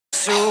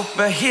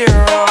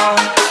superhero.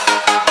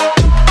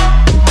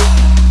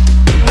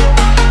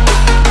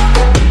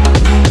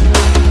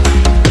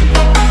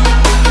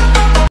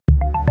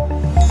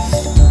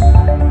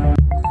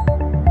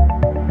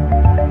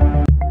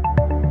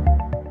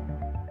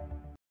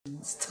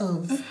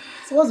 Stuff.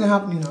 So what's been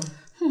happening now?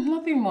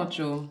 Nothing much,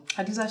 oh.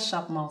 Hadiza's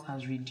sharp mouth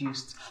has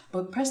reduced.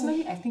 But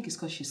personally, I think it's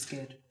because she's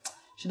scared.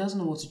 She doesn't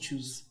know what to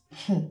choose.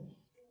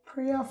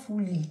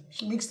 Prayerfully,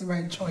 she makes the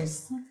right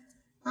choice.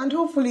 And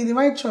hopefully the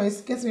right choice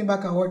gets me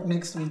back at work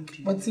next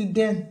week. But till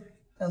then,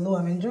 hello,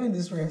 I'm enjoying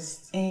this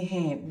rest.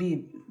 Hey,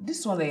 babe,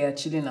 this one that you're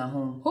chilling at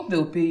home, hope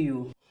they'll pay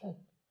you.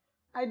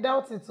 I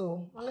doubt it,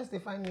 oh, unless they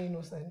find me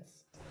innocent.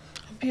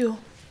 Bill.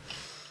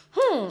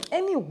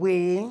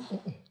 Anyway,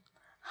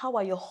 how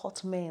are your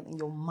hot men in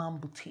your man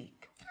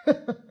boutique?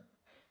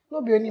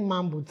 No be any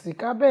man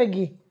boutique. I beg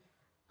you.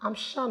 I'm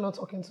sure not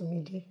talking to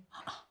Mide.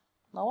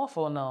 Now what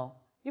for now?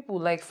 People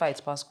like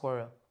fight past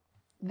quarrel.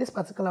 This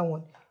particular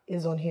one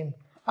is on him.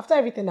 After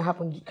everything that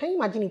happened, can you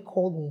imagine he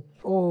called me?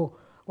 Oh,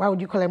 why would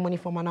you collect money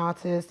from an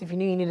artist? If you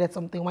knew you needed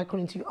something, why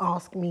couldn't you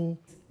ask me?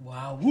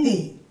 Wow.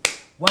 Hey.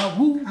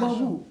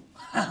 Wow.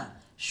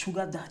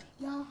 Sugar daddy.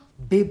 Yeah.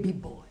 Baby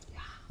boy. Yeah.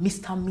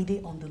 Mr.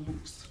 Mide on the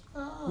loose.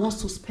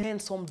 Wants to spend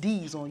some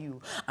D's on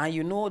you. And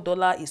you know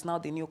dollar is now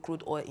the new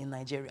crude oil in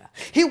Nigeria.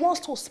 He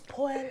wants to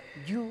spoil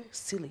you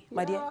silly.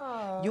 My dear,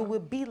 you will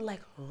be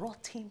like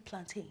rotten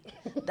plantain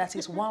that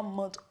is 1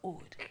 month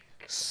old.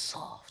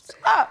 Soft.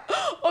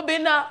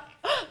 Obina,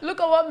 look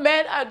at what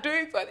men are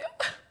doing for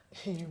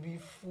you. You be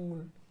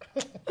fool.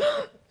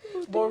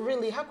 But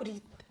really, how could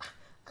he?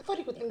 I thought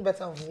he could think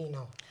better of me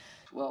now.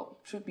 Well,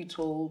 truth be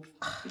told,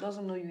 he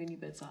doesn't know you any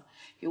better.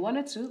 He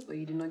wanted to, but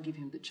you did not give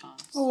him the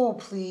chance. Oh,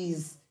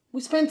 please.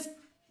 We spent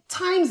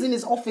times in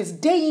his office,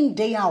 day in,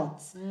 day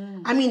out.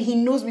 I mean, he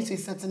knows me to a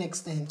certain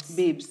extent.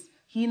 Babes,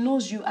 he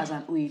knows you as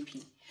an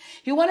OAP.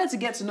 He wanted to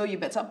get to know you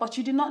better, but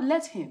you did not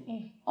let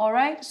him. All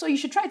right? So you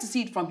should try to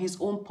see it from his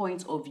own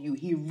point of view.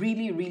 He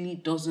really, really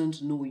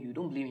doesn't know you.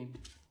 Don't blame him.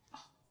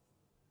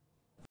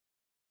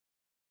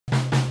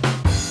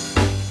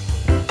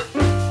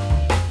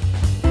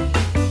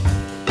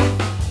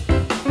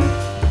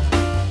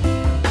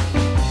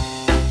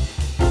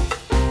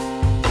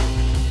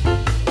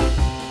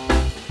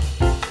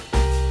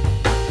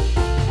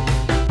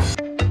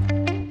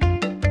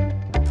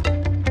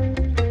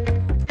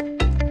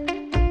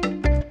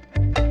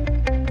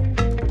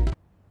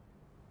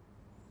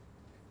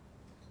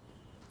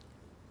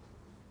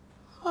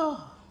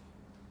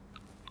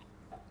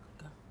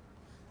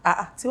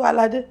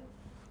 Tiwa,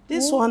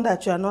 this one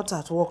that you are not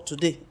at work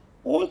today,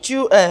 won't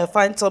you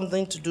find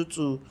something to do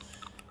to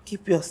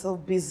keep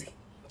yourself busy?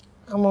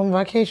 I'm on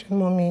vacation,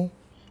 mommy.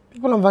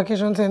 People on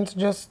vacation tend to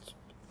just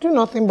do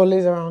nothing but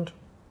laze around.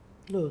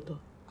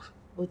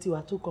 But you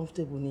are too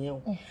comfortable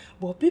now.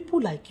 But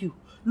people like you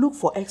look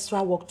for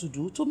extra work to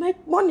do to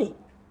make money.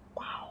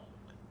 Wow.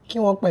 Can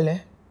you work, Pele?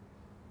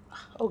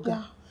 Okay.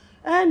 Yeah.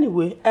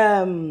 Anyway,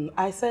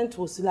 I sent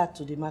Wasila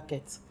to the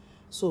market.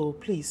 So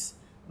please,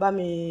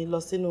 Bami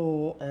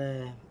Losino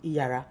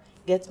Iyara,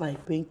 get my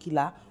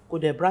painkiller, go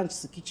the branch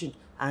to the kitchen,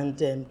 and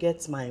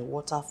get my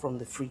water from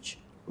the fridge.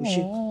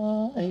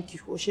 Oshe. Thank you.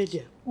 Oshe,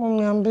 dear.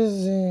 Mommy, I'm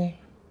busy.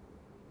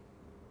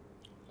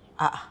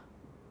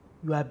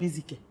 You are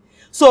busy.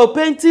 So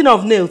painting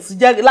of nails,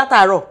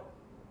 lataro.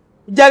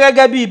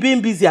 Jagaga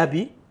being busy,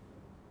 Abi.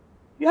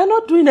 You are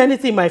not doing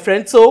anything, my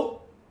friend,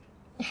 so.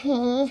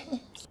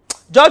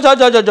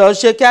 Jojo,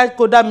 shake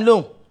Kodam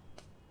long.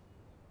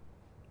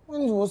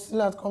 When is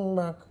Wasila coming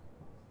back?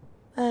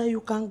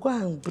 You can go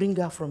and bring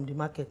her from the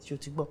market,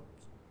 Yotibo.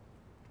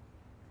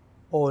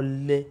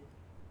 Ole,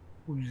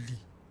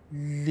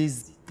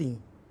 lazy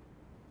thing.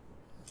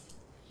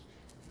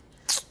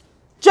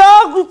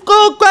 Jo,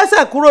 go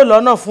kwese kúrò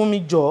lọ́nà fún mi,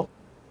 jo.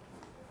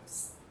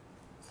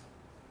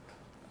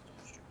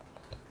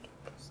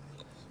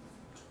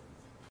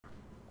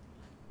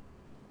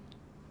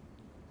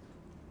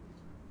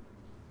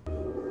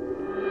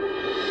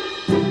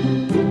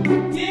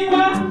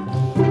 Tiwa!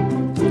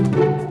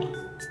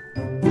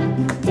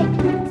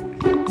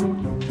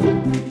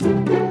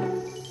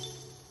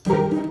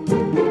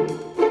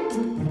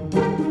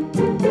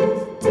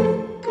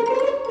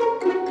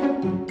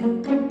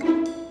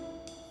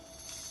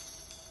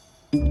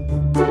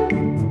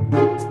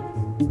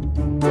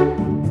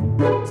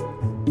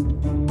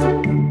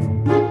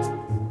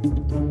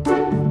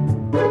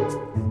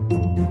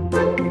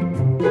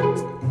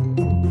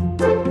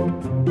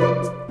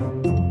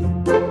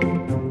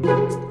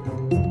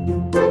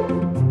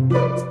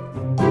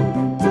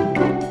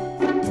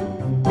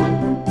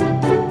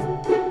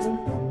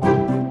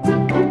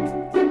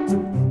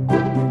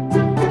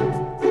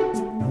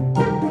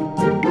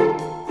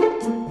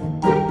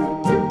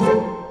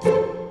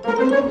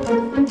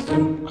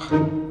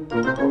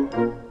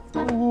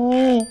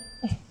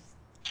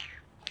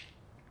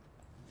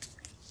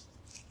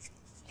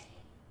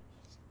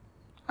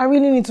 I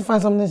really need to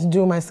find something to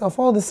do myself,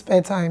 all this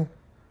spare time.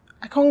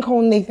 I can't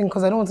call Nathan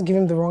because I don't want to give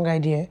him the wrong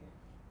idea.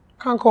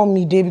 Can't call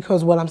Mide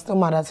because, well, I'm still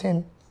mad at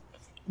him.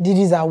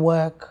 Didi's at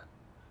work.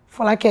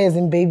 Folake is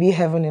in baby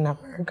heaven in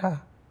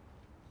America.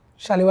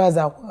 Shalewa is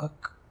at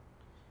work.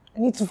 I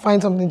need to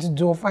find something to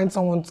do or find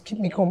someone to keep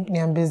me company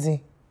and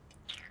busy.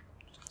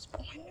 Just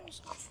put my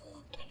nails on for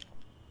one thing.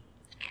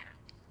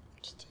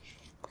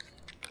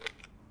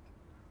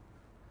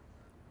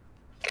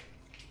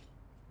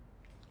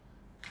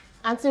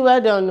 Auntie,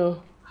 well done.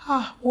 No.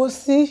 We'll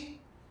see.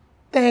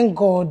 Thank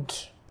God.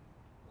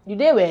 You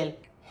dey well?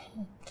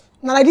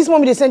 Now like this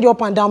mommy they send you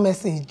up and down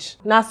message.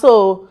 Now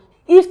so,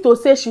 if to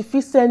say she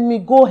fit send me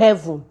go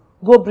heaven,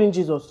 go bring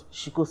Jesus,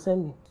 she go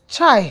send me.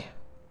 Chai.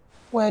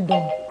 Well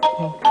done.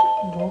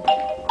 Done.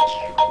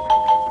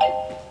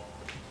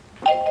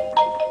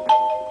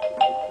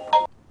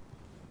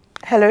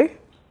 Hello?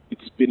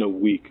 It's been a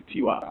week,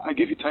 Tiwa. I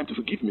gave you time to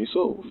forgive me,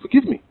 so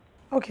forgive me.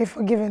 Okay,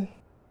 forgiven.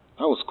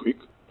 That was quick.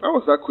 How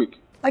was that quick?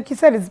 Like you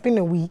said, it's been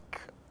a week.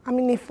 I'm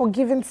in a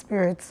forgiving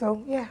spirit,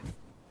 so yeah,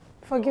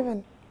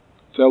 forgiven.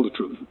 Tell the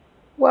truth.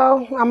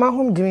 Well, I'm at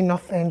home doing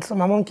nothing, so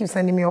my mom keeps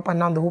sending me up and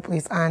down the whole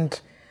place, and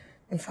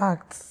in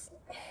fact,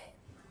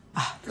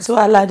 So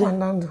I like up and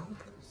down the whole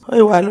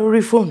place. Oh,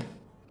 well, phone.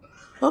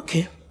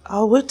 Okay,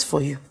 I'll wait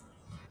for you.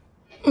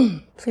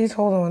 Please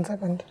hold on 1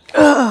 second.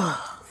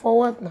 For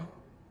what now?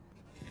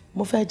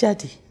 Mo fẹ́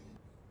jáde.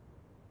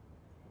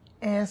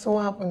 So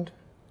what happened?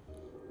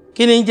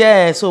 Kí ni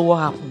jẹ́ so what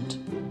happened?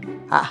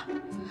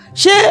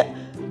 Ṣé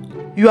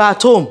you are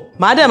at home?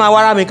 Madam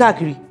awara mi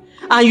káàkiri.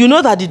 And you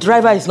know that the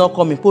driver is not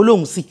coming.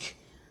 Polo sick.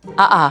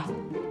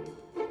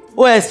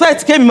 Oh,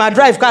 expect came my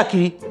drive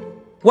káàkiri.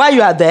 Why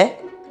you are there?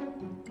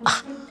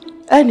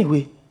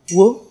 Anyway,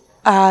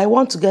 I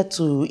want to get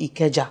to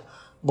Ikeja.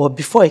 But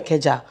before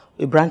Ikeja,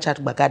 we branch out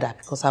Bagada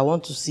because I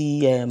want to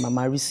see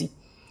Mama Risi.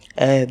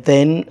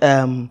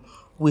 Then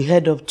we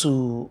head up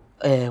to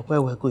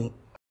where we're going.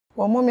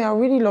 Well, Mommy, I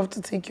really love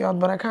to take you out,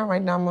 but I can't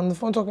right now. I'm on the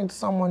phone talking to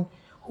someone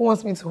who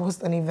wants me to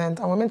host an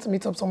event. And we're meant to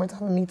meet up somewhere to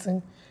have a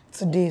meeting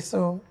today,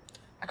 so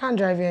I can't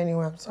drive you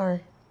anywhere. I'm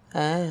sorry.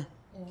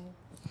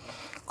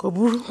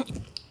 Koburu.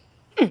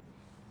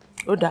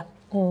 Oda.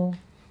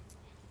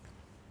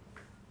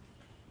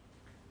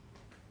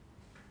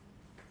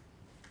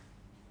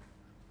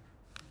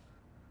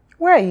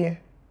 Where are you?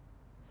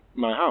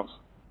 My house.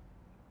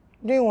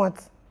 Doing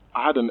what?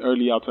 I had an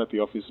early outside the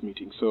office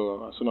meeting,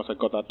 so as soon as I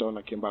got that done,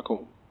 I came back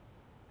home.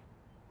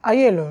 Are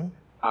you alone?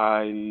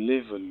 I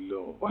live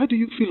alone. Why do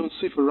you feel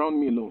unsafe around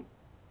me alone?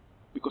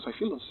 Because I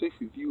feel unsafe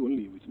with you,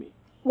 only with me.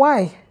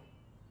 Why?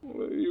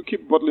 You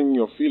keep bottling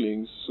your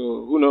feelings,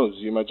 so who knows,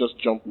 you might just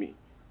jump me.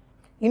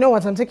 You know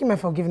what? I'm taking my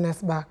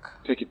forgiveness back.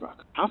 Take it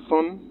back. Have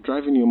fun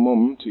driving your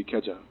mom to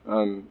Ikeja,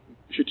 and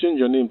you should change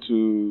your name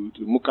to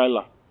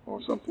Mukaila or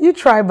something. You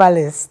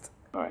tribalist.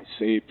 Alright,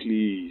 say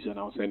please, and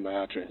I'll send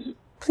my address.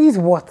 Please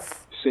what?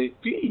 Say,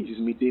 please,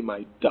 Mide,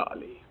 my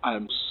darling. I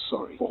am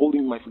sorry for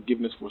holding my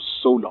forgiveness for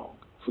so long.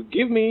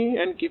 Forgive me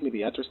and give me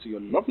the address to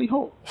your lovely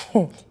home.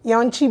 You're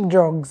on cheap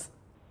drugs.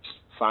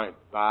 Fine,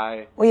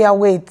 bye. Oh yeah,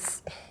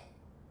 wait.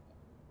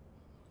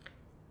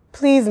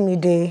 Please,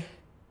 Mide.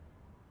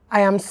 I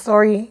am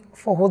sorry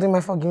for holding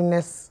my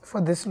forgiveness for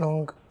this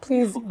long.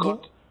 Please. You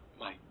forgot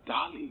my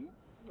darling.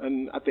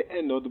 And at the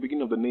end or the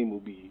beginning of the name will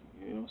be,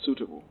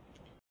 suitable.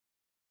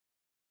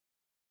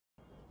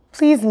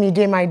 Please,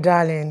 Mide, my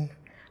darling.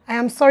 I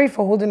am sorry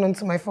for holding on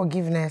to my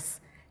forgiveness.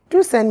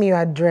 Do send me your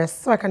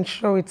address so I can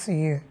show it to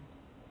you.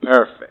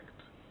 Perfect.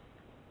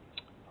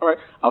 All right,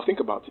 I'll think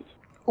about it.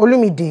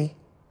 Olumide.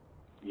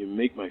 You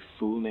make my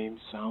full name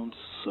sound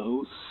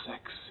so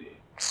sexy.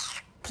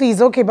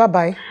 Please, okay,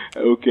 bye-bye.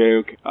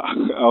 Okay.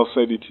 I'll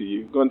send it to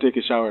you. Go and take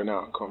a shower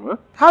now. Come, huh?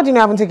 How do you know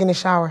I haven't taken a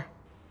shower?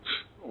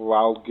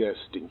 Wild guess,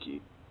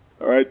 Stinky.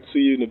 All right, see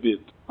you in a bit.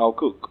 I'll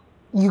cook.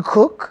 You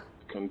cook?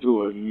 Can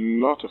do a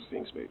lot of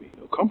things, baby.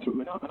 Come through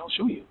and I'll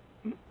show you.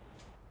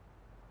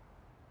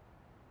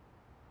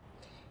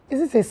 Is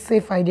this a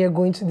safe idea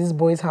going to this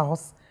boy's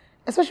house?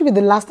 Especially with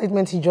the last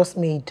statement he just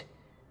made.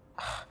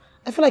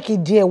 I feel like a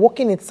deer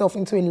walking itself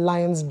into a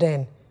lion's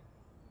den.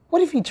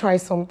 What if he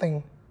tries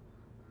something?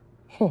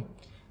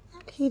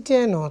 He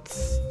dare not.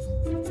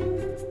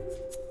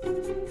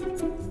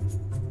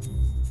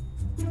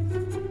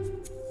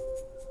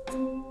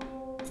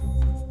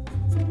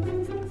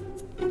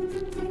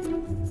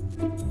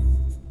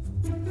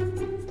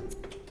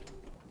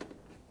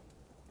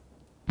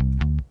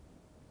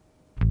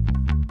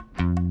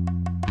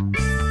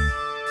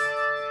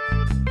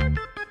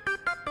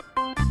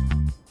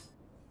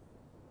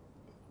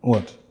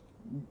 What?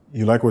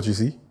 You like what you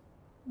see?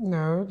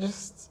 No,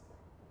 just...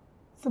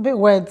 It's a bit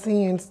weird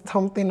seeing you in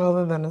something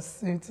other than a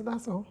suit,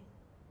 that's all.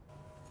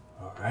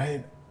 All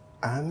right.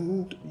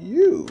 And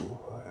you?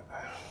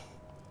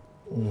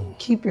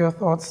 Keep your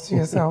thoughts to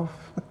yourself.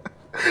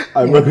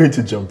 I'm not going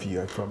to jump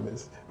you, I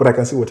promise. But I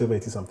can see whatever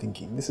it is I'm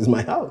thinking. This is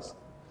my house.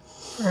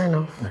 Fair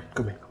enough. Right,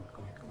 come in.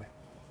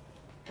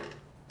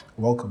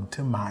 Welcome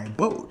to my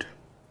abode.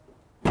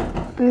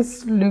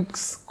 This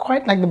looks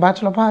quite like the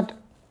bachelor pad.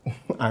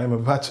 I am a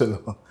bachelor.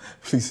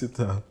 Please sit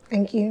down.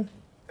 Thank you.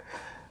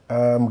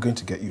 I'm going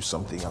to get you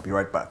something. I'll be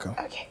right back. Huh?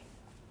 Okay.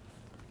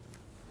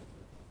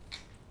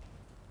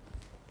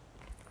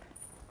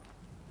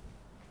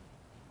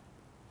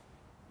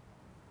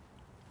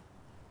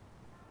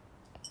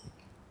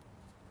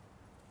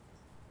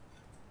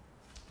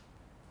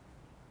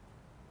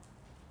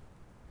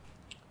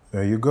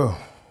 There you go.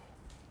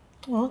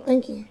 Oh,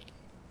 thank you.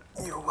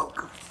 You're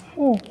welcome.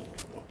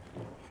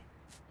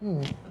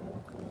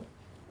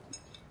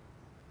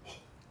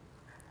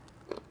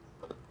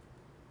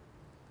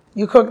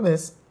 You cooked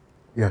this?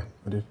 Yeah,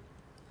 I did.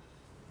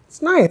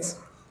 It's nice.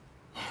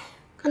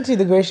 Aren't you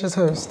the gracious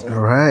host? All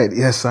right.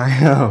 Yes, I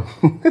am.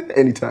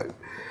 Anytime.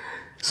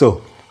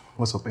 So,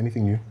 what's up?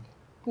 Anything new?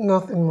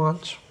 Nothing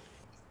much.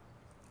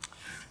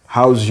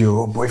 How's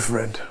your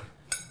boyfriend?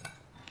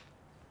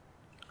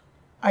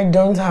 I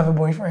don't have a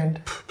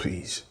boyfriend.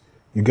 Please.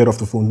 You get off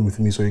the phone with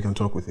me so you can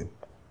talk with him.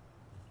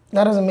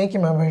 That doesn't make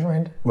him my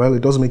boyfriend. Well,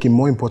 it does make him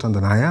more important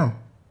than I am.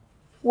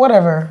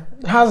 Whatever.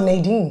 How's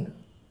Nadine?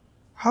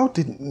 How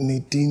did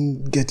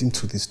Nadine get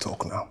into this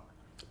talk now?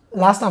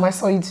 Last time I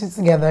saw you two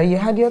together, you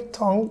had your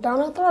tongue down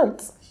her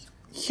throat.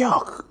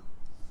 Yuck.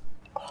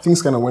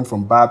 Things kind of went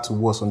from bad to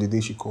worse on the day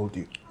she called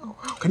you. Oh,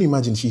 wow. Can you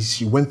imagine?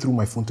 She went through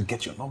my phone to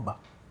get your number.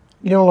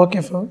 You don't lock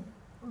your phone?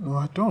 No,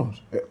 I don't.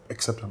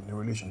 Except I'm in a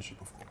relationship,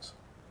 of course.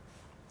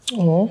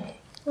 Oh,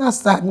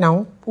 that's sad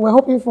now. We're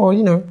hoping for,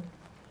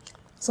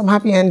 some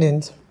happy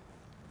endings.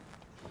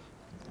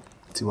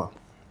 Tiwa,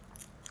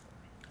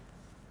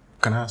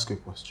 can I ask you a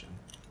question?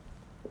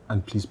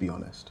 And please be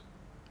honest.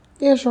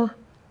 Yeah, sure.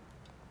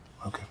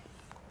 Okay.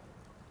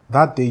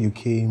 That day you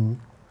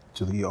came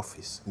to the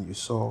office and you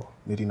saw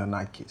Nadine and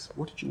I kiss,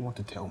 what did you want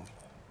to tell me?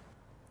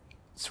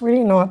 It's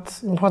really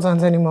not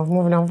important anymore.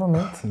 Moving on from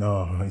it.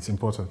 No, it's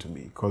important to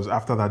me because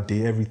after that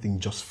day, everything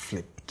just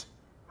flipped.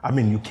 I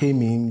mean, you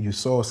came in, you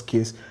saw us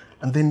kiss,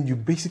 and then you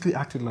basically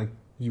acted like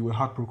you were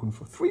heartbroken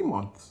for 3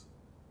 months.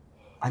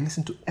 I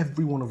listened to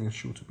every one of your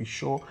shows to be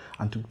sure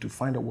and to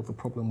find out what the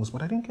problem was,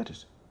 but I didn't get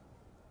it.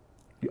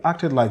 You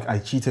acted like I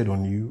cheated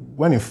on you,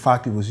 when in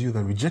fact it was you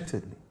that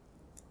rejected me.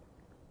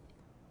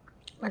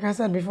 Like I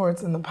said before,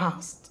 it's in the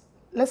past.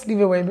 Let's leave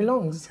it where it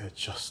belongs. You're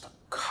just a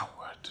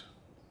coward.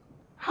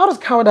 How does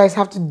cowardice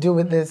have to do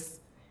with this?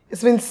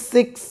 It's been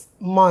 6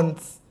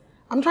 months.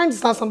 I'm trying to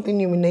start something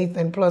new with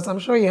Nathan. Plus, I'm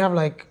sure you have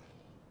like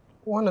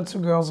 1 or 2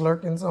 girls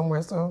lurking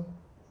somewhere, so...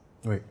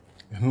 Wait,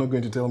 you're not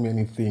going to tell me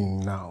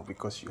anything now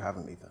because you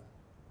haven't Nathan?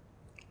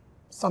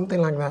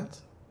 Something like that.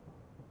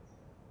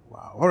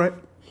 Wow, all right.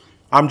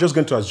 I'm just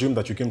going to assume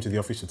that you came to the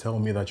office to tell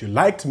me that you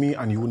liked me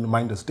and you wouldn't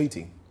mind us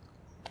dating.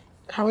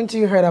 Haven't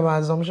you heard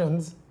about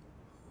assumptions?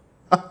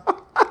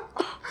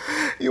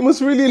 You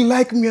must really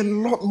like me a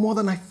lot more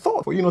than I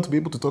thought for you not to be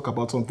able to talk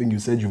about something you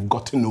said you've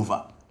gotten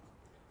over.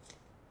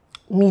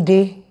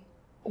 Mide.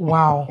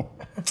 Wow.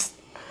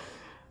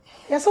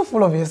 You're so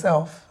full of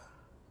yourself.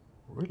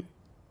 Really?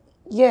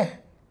 Yeah.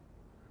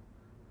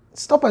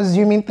 Stop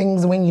assuming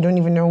things when you don't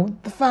even know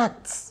the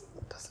facts.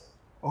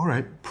 All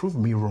right, prove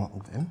me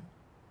wrong then.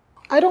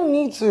 I don't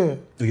need to.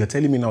 So you're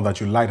telling me now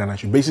that you lied and I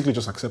should basically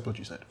just accept what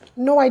you said?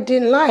 No, I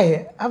didn't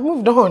lie. I've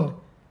moved on.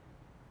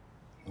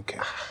 Okay.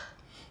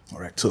 All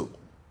right, so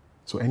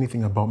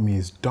anything about me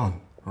is done,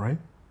 right?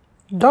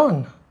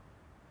 Done.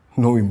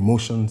 No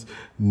emotions,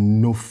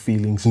 no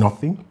feelings,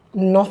 nothing?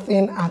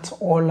 Nothing at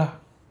all.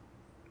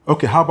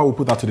 Okay, how about we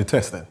put that to the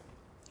test then?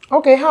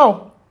 Okay,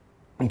 how?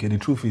 Okay, the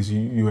truth is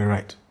you were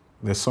right.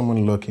 There's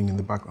someone lurking in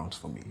the background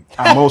for me.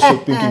 I'm also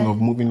thinking of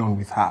moving on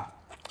with her.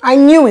 I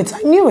knew it.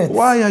 I knew it.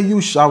 Why are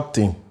you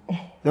shouting?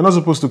 You're not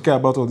supposed to care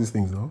about all these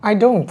things, no? I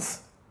don't.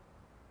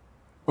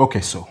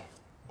 Okay, so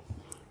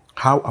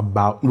how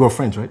about... We're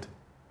friends, right?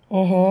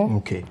 Mm-hmm.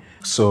 Okay,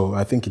 so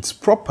I think it's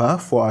proper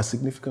for our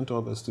significant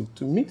others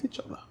to meet each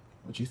other.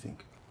 What do you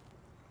think?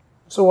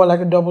 So what,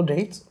 like a double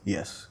date?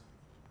 Yes.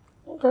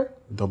 Okay.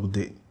 Double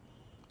date.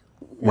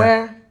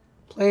 Where,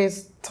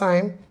 place,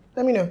 time?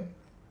 Let me know.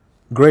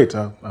 Great.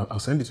 I'll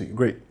send it to you.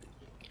 Great.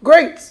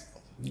 Great.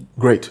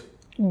 Great.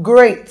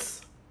 Great.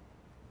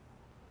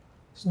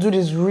 This dude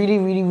is really,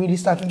 really, really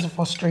starting to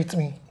frustrate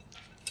me.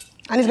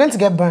 And he's going to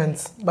get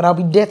burnt, but I'll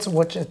be there to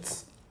watch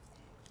it.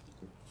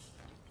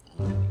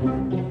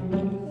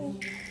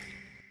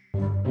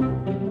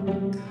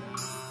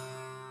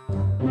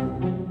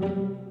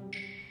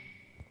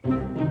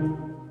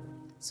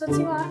 So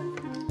Tiwa,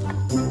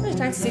 what you're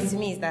trying to say to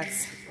me is that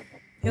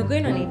you're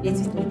going on a date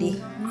with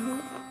Mide.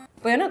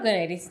 But you're not going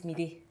on a date with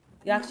Mide.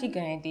 You're actually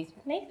going on a date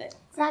with Nathan.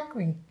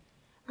 Exactly.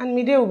 And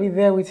Mide will be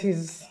there with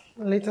his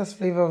latest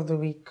flavor of the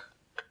week.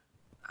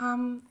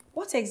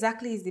 What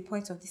exactly is the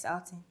point of this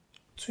outing?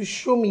 To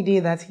show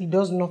Mide that he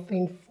does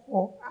nothing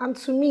for and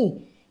to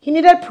me. He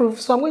needed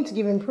proof, so I'm going to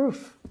give him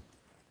proof.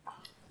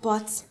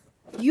 But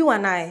you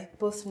and I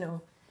both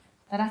know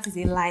that that is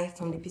a lie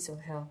from the pit of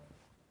hell.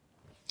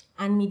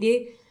 And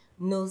Mide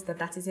knows that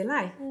that is a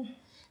lie.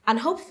 And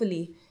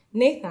hopefully,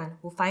 Nathan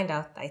will find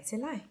out that it's a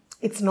lie.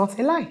 It's not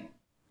a lie.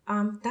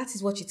 That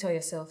is what you tell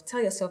yourself.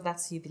 Tell yourself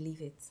that so you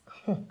believe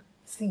it.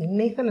 See,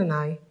 Nathan and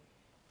I,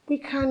 we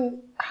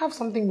can have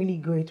something really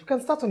great. We can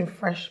start on a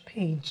fresh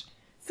page.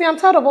 See, I'm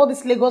tired of all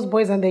these Lagos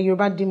boys and their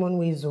Yoruba demon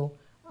ways, though.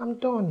 I'm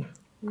done.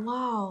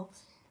 Wow.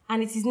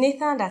 And it is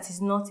Nathan that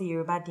is not a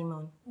Yoruba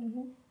demon.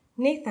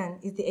 Nathan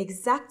is the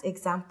exact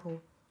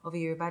example of a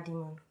Yoruba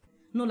demon.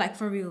 No, like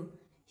for real.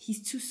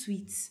 He's too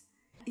sweet.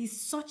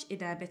 He's such a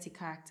diabetic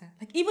character.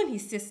 Like, even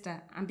his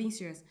sister, I'm being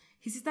serious,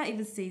 his sister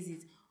even says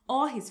it.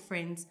 All his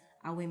friends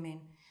are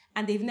women.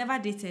 And they've never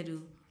dated,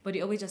 but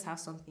they always just have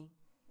something.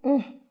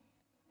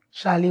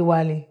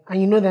 Shalewa,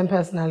 and you know them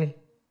personally?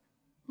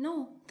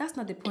 No, that's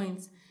not the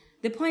point.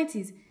 The point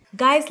is,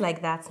 guys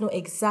like that know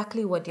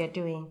exactly what they're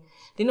doing.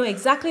 They know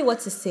exactly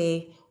what to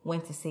say,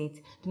 when to say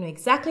it. They know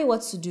exactly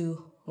what to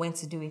do, when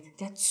to do it.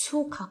 They're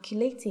too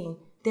calculating.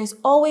 There's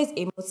always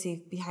a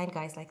motive behind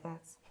guys like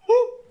that.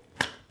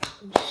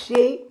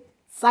 Shay,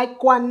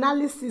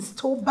 psychoanalysis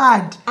too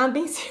bad. I'm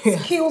being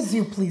serious. Kills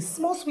you, please.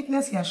 Small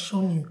sweetness he has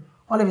shown you.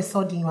 All of a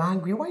sudden you're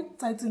angry. Why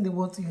tighten the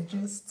word to your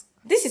chest?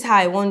 This is how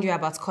I warned you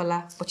about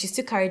Kola, but you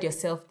still carried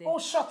yourself there. Oh,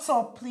 shut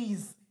up,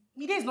 please.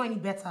 Mide is not any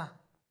better.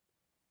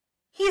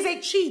 He's a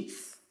cheat.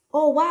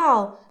 Oh,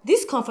 wow.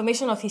 This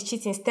confirmation of his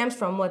cheating stems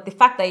from what? The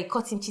fact that you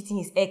caught him cheating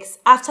his ex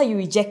after you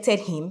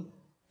rejected him?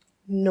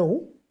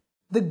 No.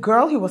 The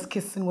girl he was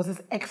kissing was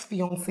his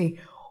ex-fiancée,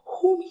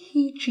 whom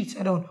he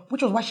cheated on,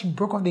 which was why she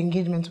broke off the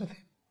engagement with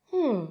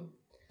him.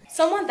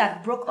 Someone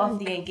that broke off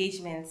the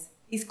engagement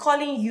is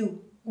calling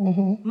you,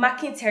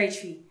 marking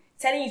territory,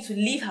 telling you to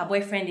leave her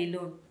boyfriend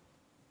alone.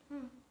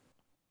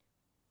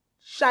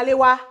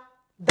 Shalewa,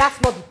 that's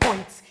not the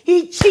point.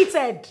 He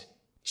cheated.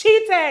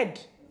 Cheated.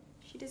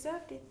 She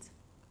deserved it.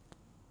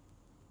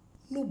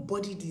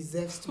 Nobody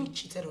deserves to be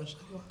cheated on,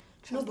 Shalewa.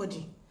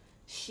 Nobody.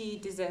 She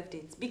deserved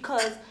it.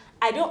 Because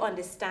I don't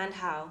understand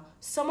how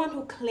someone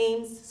who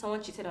claims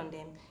someone cheated on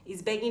them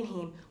is begging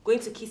him, going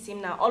to kiss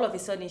him now. All of a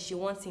sudden, she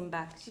wants him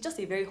back. She's just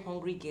a very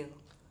hungry girl.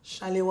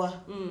 Shalewa.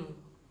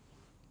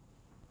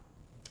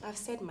 I've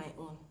said my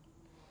own.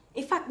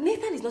 In fact,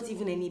 Nathan is not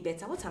even any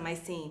better. What am I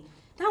saying?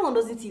 That one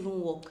doesn't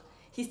even work.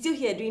 He's still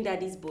here doing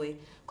daddy's boy,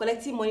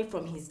 collecting money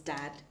from his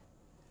dad.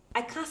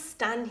 I can't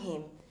stand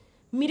him.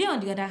 Mide, on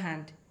the other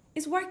hand,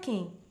 is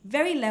working.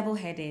 Very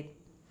level-headed.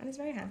 And he's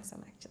very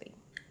handsome, actually.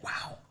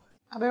 Wow.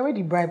 I've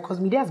already bribed because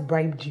Mide has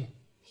bribed you.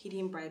 He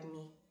didn't bribe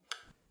me.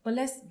 But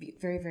let's be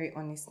very, very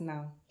honest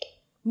now.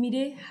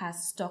 Mide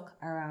has stuck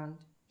around.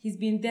 He's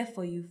been there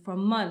for you for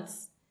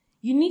months.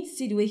 You need to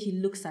see the way he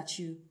looks at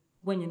you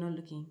when you're not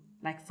looking.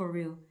 Like, for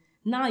real.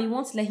 Now you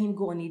want to let him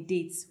go on a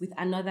date with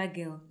another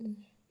girl.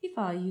 If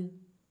I were you,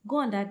 go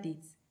on that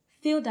date,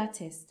 fail that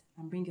test,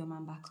 and bring your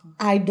man back home.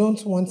 I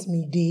don't want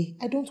Mide.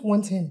 I don't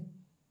want him.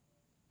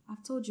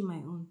 I've told you my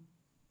own.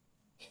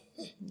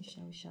 We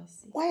shall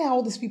see. Why are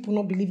all these people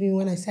not believing me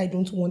when I say I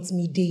don't want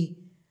Mide?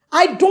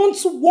 I don't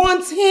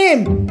want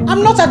him.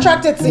 I'm not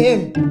attracted to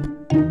him.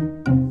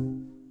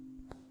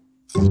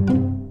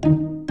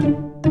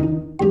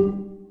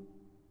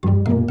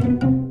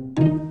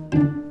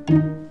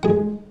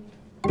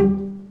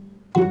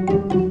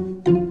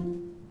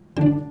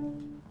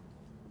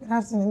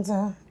 Good afternoon,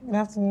 sir. Good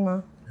afternoon,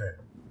 ma. Hey.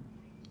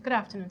 Good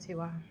afternoon,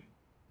 Tiwa.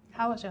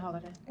 How was your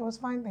holiday? It was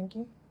fine, thank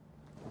you.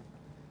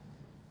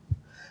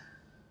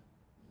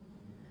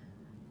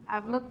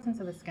 I've looked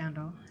into the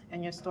scandal,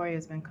 and your story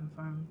has been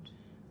confirmed.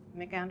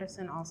 Mick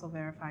Anderson also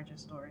verified your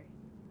story.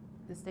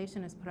 The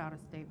station has put out a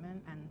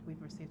statement, and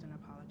we've received an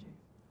apology.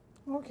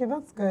 Okay,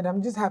 that's good.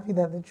 I'm just happy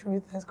that the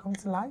truth has come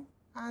to light.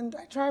 And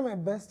I try my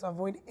best to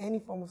avoid any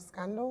form of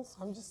scandals.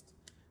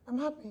 I'm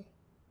happy.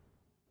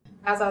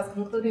 As I was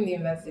concluding the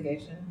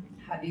investigation,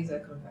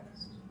 Hadiza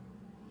confessed.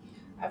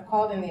 I've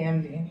called in the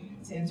MD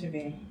to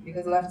intervene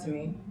because left to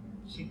me,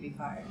 she'd be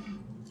fired.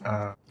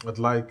 I'd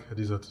like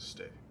Hadiza to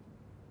stay.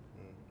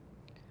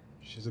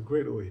 She's a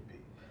great OAP.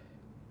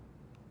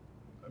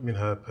 I mean,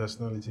 her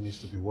personality needs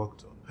to be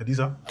worked on.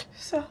 Hadiza?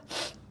 Sir?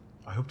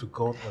 I hope to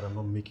God that I'm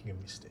not making a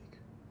mistake.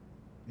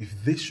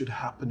 If this should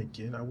happen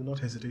again, I will not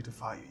hesitate to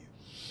fire you.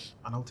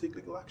 And I'll take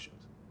legal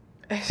actions.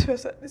 I swear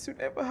that this will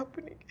never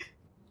happen again.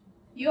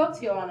 You owe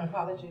Tiwa an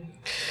apology.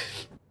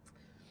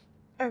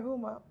 I will,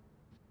 ma.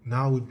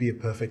 Now would be a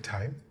perfect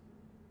time.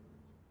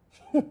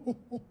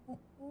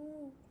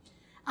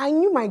 I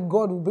knew my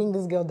God would bring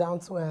this girl down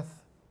to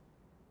earth.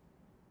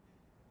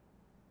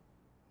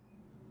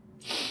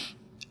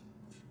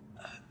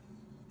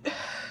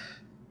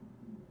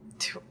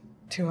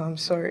 Tiwa, I'm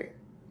sorry.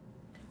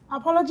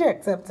 Apology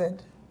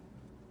accepted.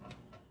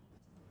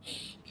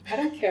 I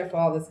don't care for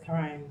all this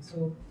crime,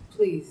 so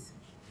please.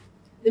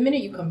 The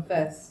minute you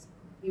confess,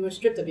 you were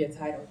stripped of your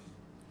title.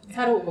 The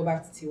title will go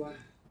back to Tiwa.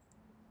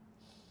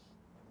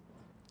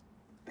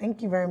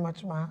 Thank you very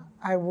much, ma.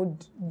 I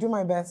would do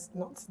my best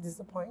not to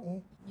disappoint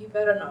you. You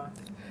better not.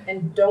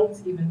 And don't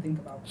even think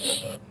about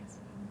it.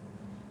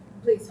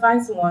 Please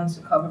find someone to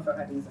cover for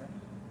Hadiza.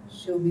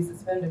 She'll be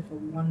suspended for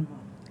 1 month.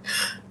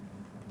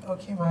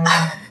 Okay, ma.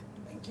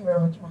 Thank you very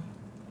much, ma.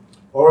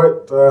 All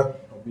right,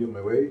 I'll be on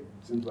my way.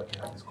 Seems like I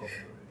have this coffee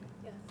already.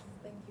 Yes,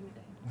 thank you,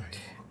 Mide.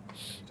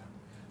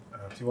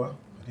 Tiwa,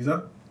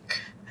 Hadiza?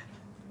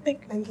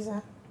 Thank you,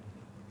 sir.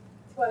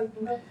 Tiwa, you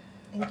can go.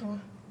 Thank you, ma.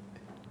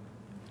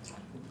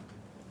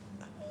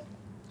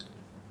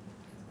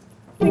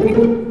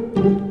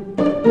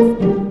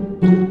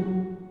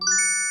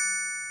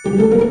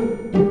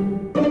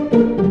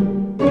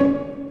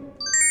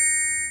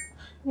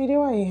 Mide,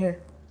 why are you here?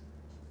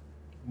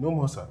 No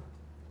more, sir.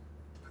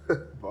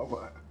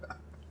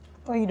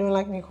 Oh, you don't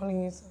like me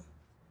calling you sir?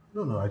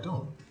 No, I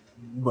don't.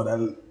 But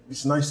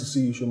it's nice to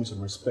see you show me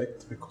some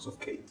respect because of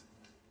Kate.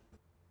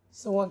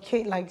 So what,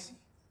 Kate likes you?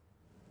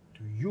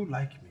 Do you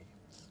like me?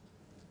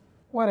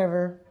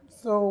 Whatever.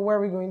 So where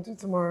are we going to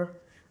tomorrow?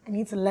 I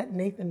need to let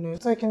Nathan know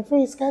so I can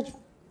free his schedule.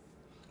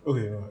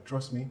 Okay, no,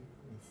 trust me.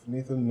 If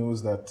Nathan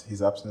knows that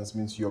his absence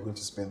means you're going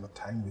to spend the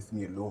time with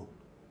me alone,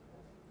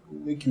 he'll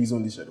make you his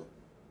only shadow.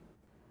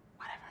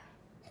 Whatever.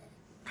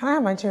 Can I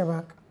have my chair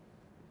back?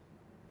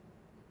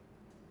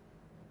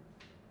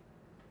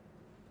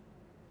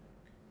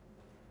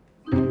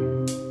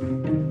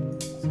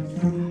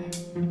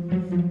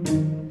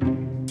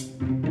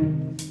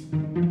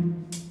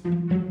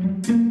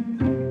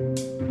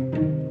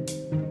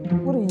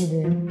 What are you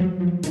doing?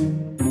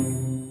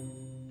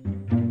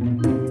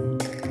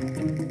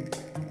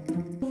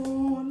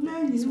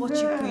 It's what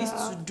you used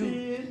to do.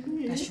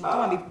 That should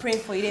come and be praying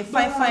for you. Then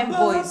fine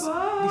boys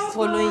be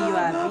following you,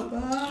 Abby.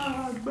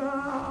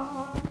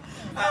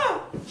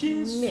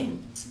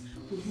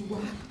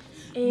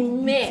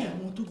 Amen.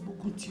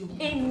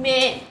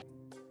 Amen.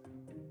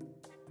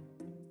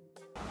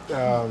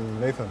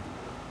 Nathan,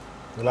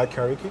 you like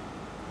karaoke?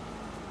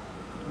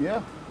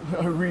 Yeah,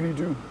 I really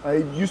do. I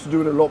used to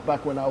do it a lot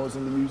back when I was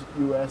in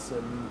the US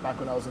and back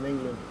when I was in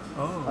England.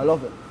 Oh. I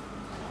love it.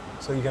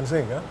 So you can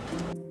sing, huh?